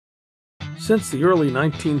Since the early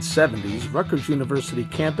 1970s, Rutgers University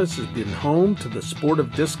campus has been home to the sport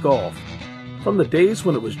of disc golf. From the days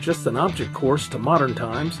when it was just an object course to modern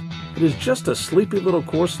times, it is just a sleepy little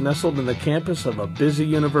course nestled in the campus of a busy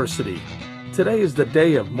university. Today is the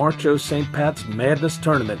day of Marcho St. Pat's Madness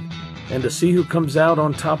Tournament, and to see who comes out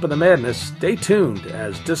on top of the madness, stay tuned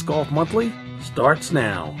as Disc Golf Monthly starts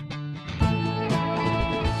now.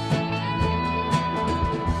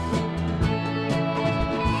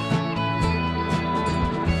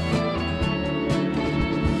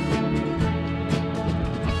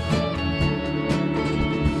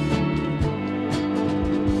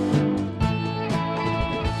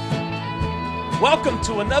 Welcome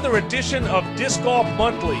to another edition of Disc Golf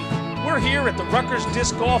Monthly. We're here at the Rutgers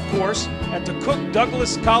Disc Golf Course at the Cook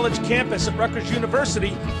Douglas College campus at Rutgers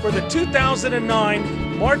University for the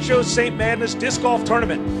 2009 Marcho St. Madness Disc Golf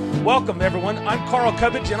Tournament. Welcome, everyone. I'm Carl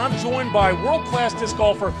Cubbage, and I'm joined by world-class disc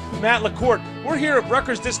golfer Matt LaCourte. We're here at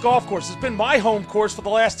Rutgers Disc Golf Course. It's been my home course for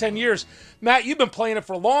the last 10 years. Matt, you've been playing it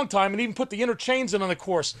for a long time and even put the inner chains in on the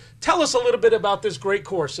course. Tell us a little bit about this great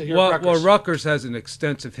course here at Rutgers. Well, Rutgers has an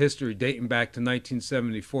extensive history dating back to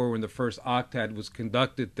 1974 when the first Octad was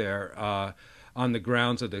conducted there on the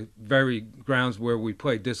grounds of the very grounds where we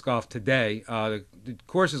play disc golf today. The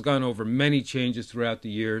course has gone over many changes throughout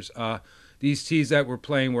the years. These tees that we're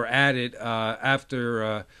playing were added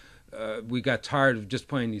after we got tired of just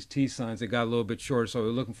playing these tee signs. They got a little bit shorter, so we're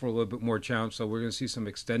looking for a little bit more challenge. So we're going to see some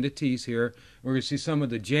extended tees here. We're going to see some of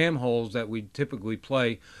the jam holes that we typically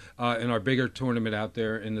play in our bigger tournament out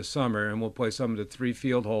there in the summer, and we'll play some of the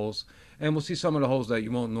three-field holes. And we'll see some of the holes that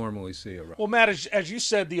you won't normally see around. Well, Matt, as you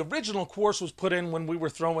said, the original course was put in when we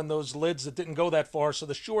were throwing those lids that didn't go that far, so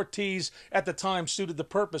the short tees at the time suited the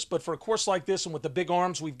purpose. But for a course like this and with the big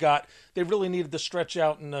arms we've got, they really needed to stretch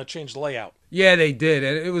out and change the layout. Yeah, they did,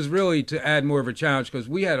 and it was really to add more of a challenge because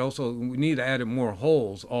we need to add more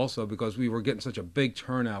holes also because we were getting such a big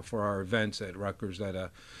turnout for our events at Rutgers that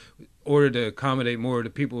in order to accommodate more of the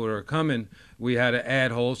people that are coming, we had to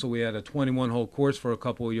add holes. So we had a 21-hole course for a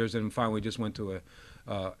couple of years, and finally just went to a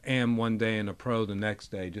AM one day and a pro the next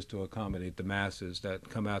day just to accommodate the masses that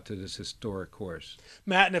come out to this historic course.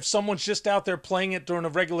 Matt, and if someone's just out there playing it during a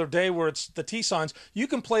regular day where it's the tee signs, you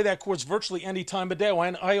can play that course virtually any time of day.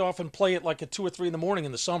 I often play it like at 2 or 3 in the morning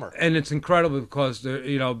in the summer. And it's incredible because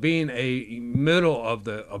being a middle of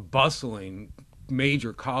a bustling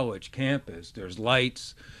major college campus, there's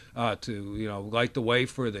lights to light the way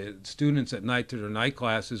for the students at night to their night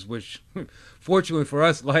classes, which fortunately for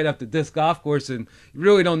us light up the disc golf course, and you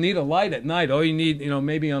really don't need a light at night. All you need,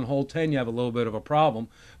 maybe on hole 10 you have a little bit of a problem,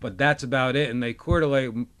 but that's about it. And they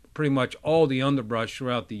correlate pretty much all the underbrush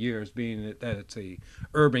throughout the years, being that it's a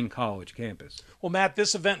urban college campus. Well, Matt,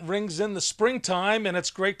 this event rings in the springtime, and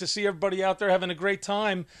it's great to see everybody out there having a great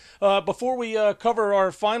time. Before we cover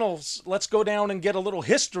our finals, let's go down and get a little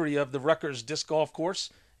history of the Rutgers Disc Golf Course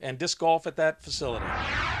and disc golf at that facility.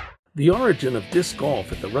 The origin of disc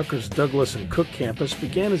golf at the Rutgers Douglas and Cook campus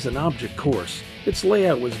began as an object course. Its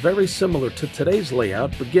layout was very similar to today's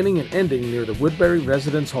layout, beginning and ending near the Woodbury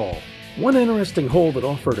Residence Hall. One interesting hole that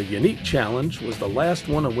offered a unique challenge was the last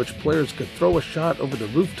one on which players could throw a shot over the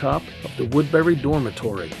rooftop of the Woodbury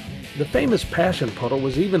dormitory. The famous passion puddle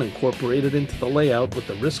was even incorporated into the layout with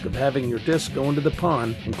the risk of having your disc go into the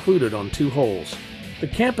pond included on 2 holes. The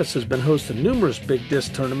campus has been host to numerous big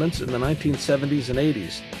disc tournaments in the 1970s and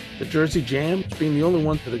 80s, the Jersey Jam being the only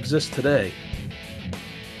one that exists today.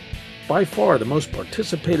 By far, the most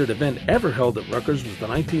participated event ever held at Rutgers was the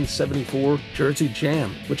 1974 Jersey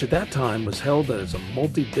Jam, which at that time was held as a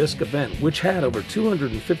multi-disc event, which had over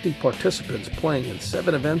 250 participants playing in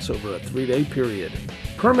 7 events over a 3-day period.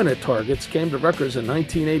 Permanent targets came to Rutgers in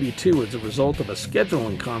 1982 as a result of a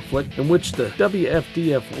scheduling conflict in which the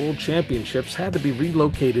WFDF World Championships had to be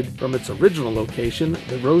relocated from its original location,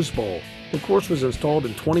 the Rose Bowl. The course was installed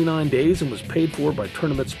in 29 days and was paid for by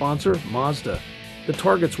tournament sponsor Mazda. The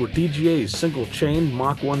targets were DGA's single-chain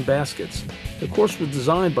Mach 1 baskets. The course was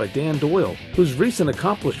designed by Dan Doyle, whose recent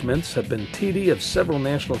accomplishments have been TD of several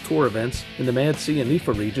national tour events in the Mad Sea and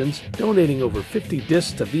NEFA regions, donating over 50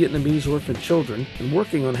 discs to Vietnamese orphan children, and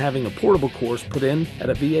working on having a portable course put in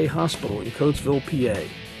at a VA hospital in Coatesville, PA.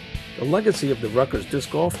 The legacy of the Rutgers Disc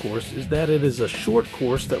Golf Course is that it is a short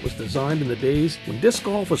course that was designed in the days when disc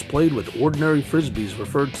golf was played with ordinary frisbees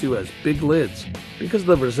referred to as big lids, because of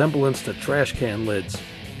the resemblance to trash can lids.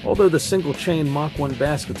 Although the single-chain Mach 1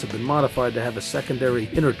 baskets have been modified to have a secondary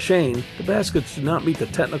inner chain, the baskets do not meet the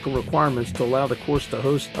technical requirements to allow the course to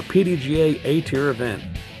host a PDGA A-tier event.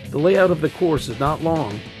 The layout of the course is not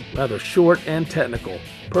long, rather short and technical,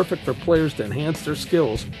 perfect for players to enhance their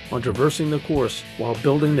skills on traversing the course while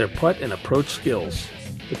building their putt and approach skills.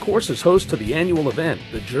 The course is host to the annual event,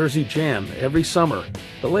 the Jersey Jam, every summer.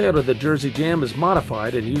 The layout of the Jersey Jam is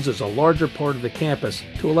modified and uses a larger part of the campus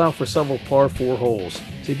to allow for several par 4 holes.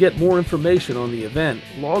 To get more information on the event,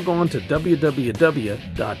 log on to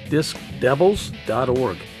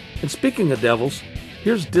www.discdevils.org. And speaking of devils,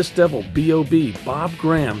 here's Disc Devil B.O.B. Bob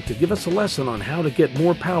Graham to give us a lesson on how to get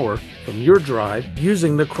more power from your drive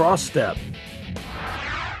using the cross step.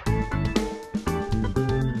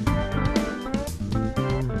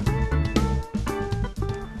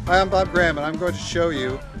 Hi, I'm Bob Graham, and I'm going to show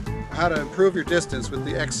you how to improve your distance with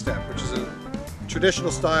the X step, which is a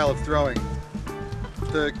traditional style of throwing.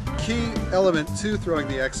 The key element to throwing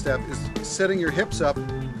the X step is setting your hips up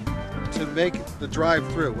to make the drive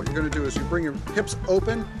through. What you're going to do is you bring your hips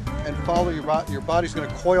open and follow your body's going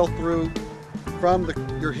to coil through from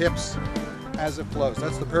your hips as it flows.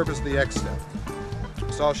 That's the purpose of the X step.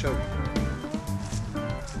 So I'll show you.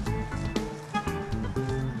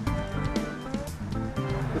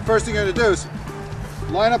 The first thing you're going to do is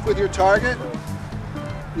line up with your target.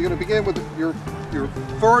 You're going to begin with your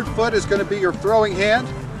forward foot is going to be your throwing hand.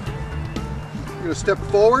 You're going to step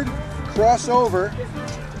forward, cross over,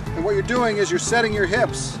 and what you're doing is you're setting your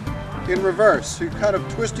hips in reverse. So you're kind of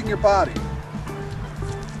twisting your body.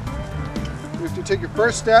 If you take your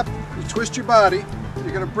first step, you twist your body, you're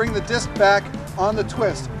going to bring the disc back on the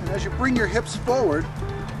twist. And as you bring your hips forward,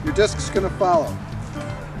 your disc is going to follow.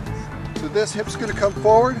 So this hip's going to come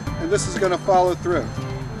forward, and this is going to follow through.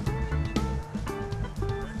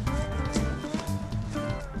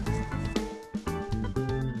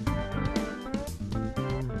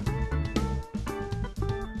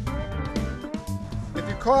 If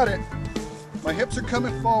you caught it, my hips are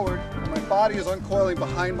coming forward, and my body is uncoiling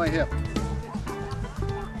behind my hip.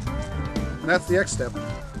 And that's the X step.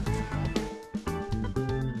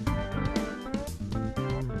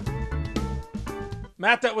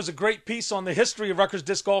 Matt, that was a great piece on the history of Rutgers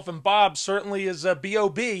Disc Golf, and Bob certainly is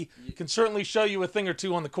B.O.B. can certainly show you a thing or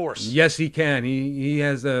two on the course. Yes, he can. He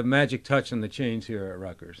has a magic touch on the chains here at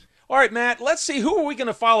Rutgers. All right, Matt, let's see. Who are we going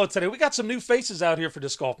to follow today? We got some new faces out here for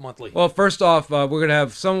Disc Golf Monthly. Well, first off, we're going to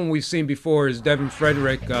have someone we've seen before is Devin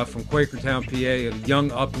Frederick from Quakertown, PA, a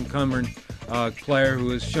young up-and-coming player who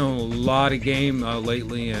has shown a lot of game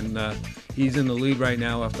lately, and he's in the lead right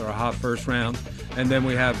now after a hot first round. And then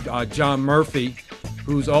we have John Murphy,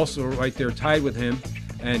 who's also right there tied with him.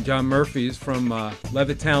 And John Murphy is from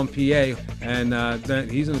Levittown, PA,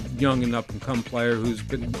 and he's a young and up-and-coming player who's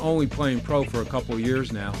been only playing pro for a couple of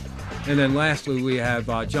years now. And then lastly, we have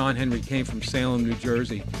John Henry Kane from Salem, New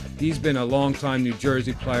Jersey. He's been a long-time New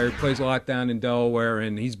Jersey player, plays a lot down in Delaware,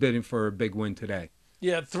 and he's bidding for a big win today.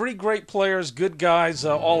 Yeah, 3 great players, good guys,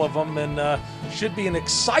 all of them, and should be an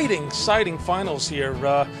exciting finals here.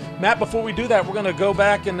 Matt, before we do that, we're going to go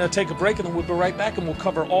back and take a break, and then we'll be right back, and we'll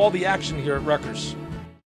cover all the action here at Rutgers.